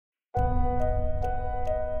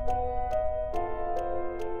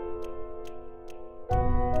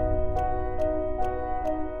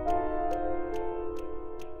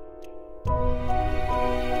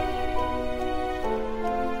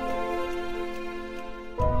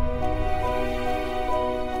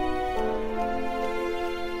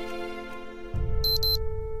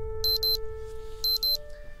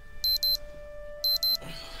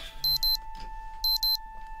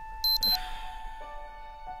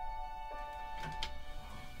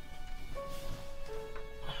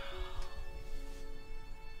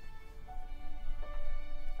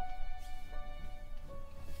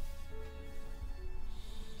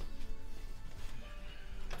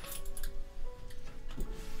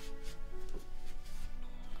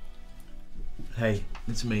Hey,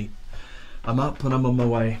 it's me. I'm up and I'm on my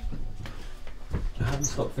way. I haven't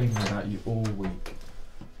stopped thinking about you all week.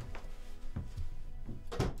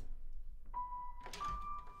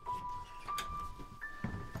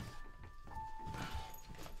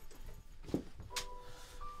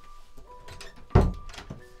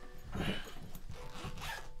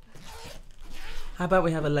 How about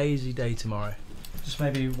we have a lazy day tomorrow? Just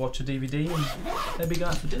maybe watch a DVD and maybe go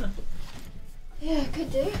out for dinner. Yeah,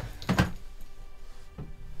 could do.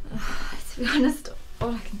 To be honest,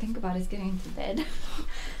 all I can think about is getting into bed.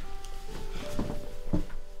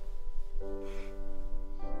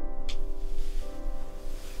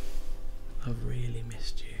 I've really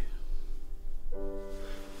missed you.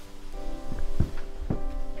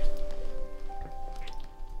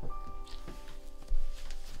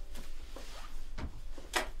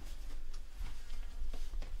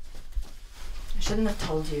 I shouldn't have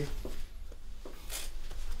told you.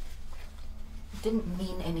 It didn't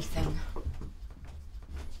mean anything.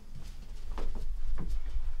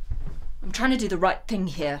 I'm trying to do the right thing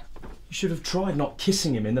here. You should have tried not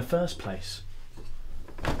kissing him in the first place.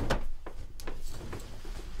 I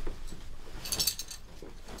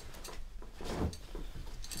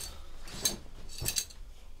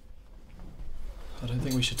don't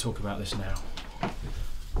think we should talk about this now.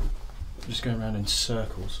 We're just going around in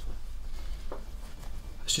circles.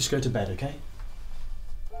 Let's just go to bed, okay?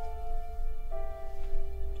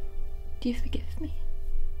 Do you forgive me?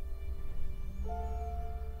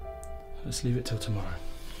 Let's leave it till tomorrow.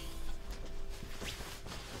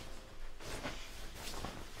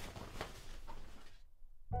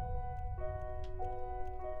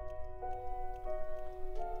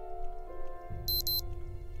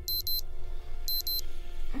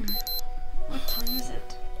 What time is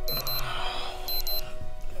it?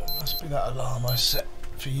 It must be that alarm I set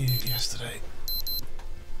for you yesterday.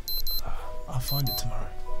 I'll find it tomorrow.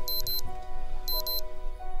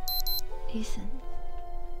 Ethan.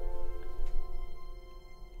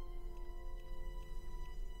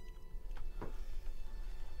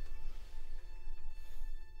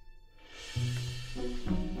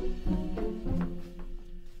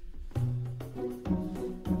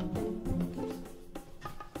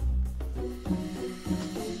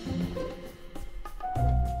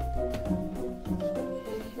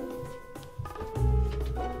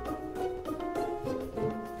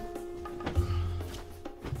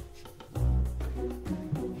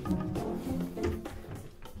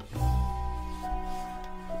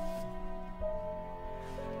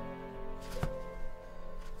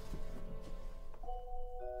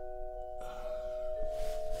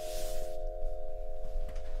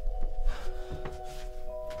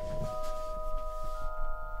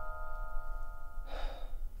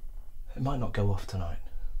 It might not go off tonight.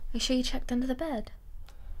 Are you sure you checked under the bed?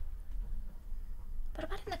 What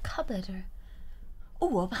about in the cupboard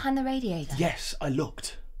or behind the radiator? Yes, I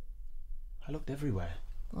looked. I looked everywhere.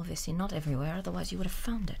 Obviously not everywhere, otherwise you would have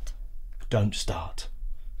found it. Don't start.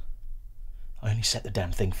 I only set the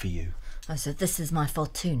damn thing for you. Oh, so this is my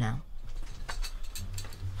fault too now?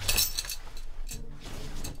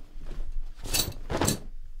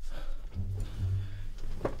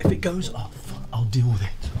 If it goes off, I'll deal with it.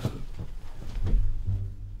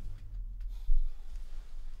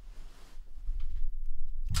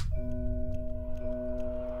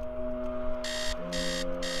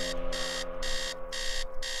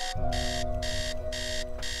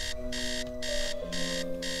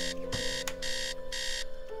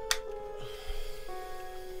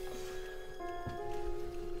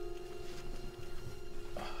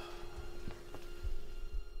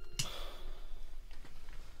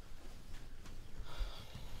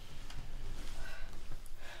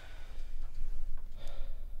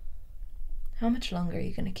 How much longer are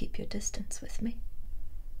you going to keep your distance with me?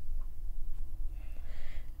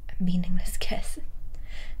 A meaningless guess.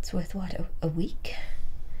 It's worth what, a week?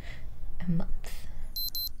 A month?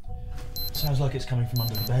 Sounds like it's coming from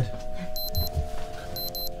under the bed.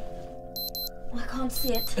 Well, I can't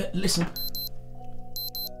see it. Listen.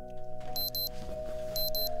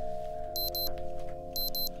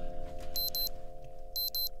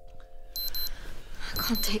 I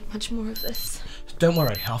can't take much more of this. Don't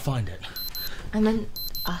worry, I'll find it. I meant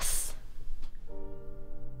us.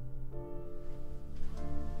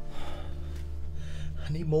 I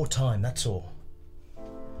need more time, that's all.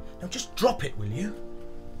 Now just drop it, will you?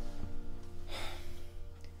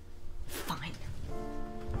 Fine.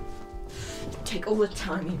 Take all the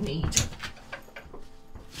time you need.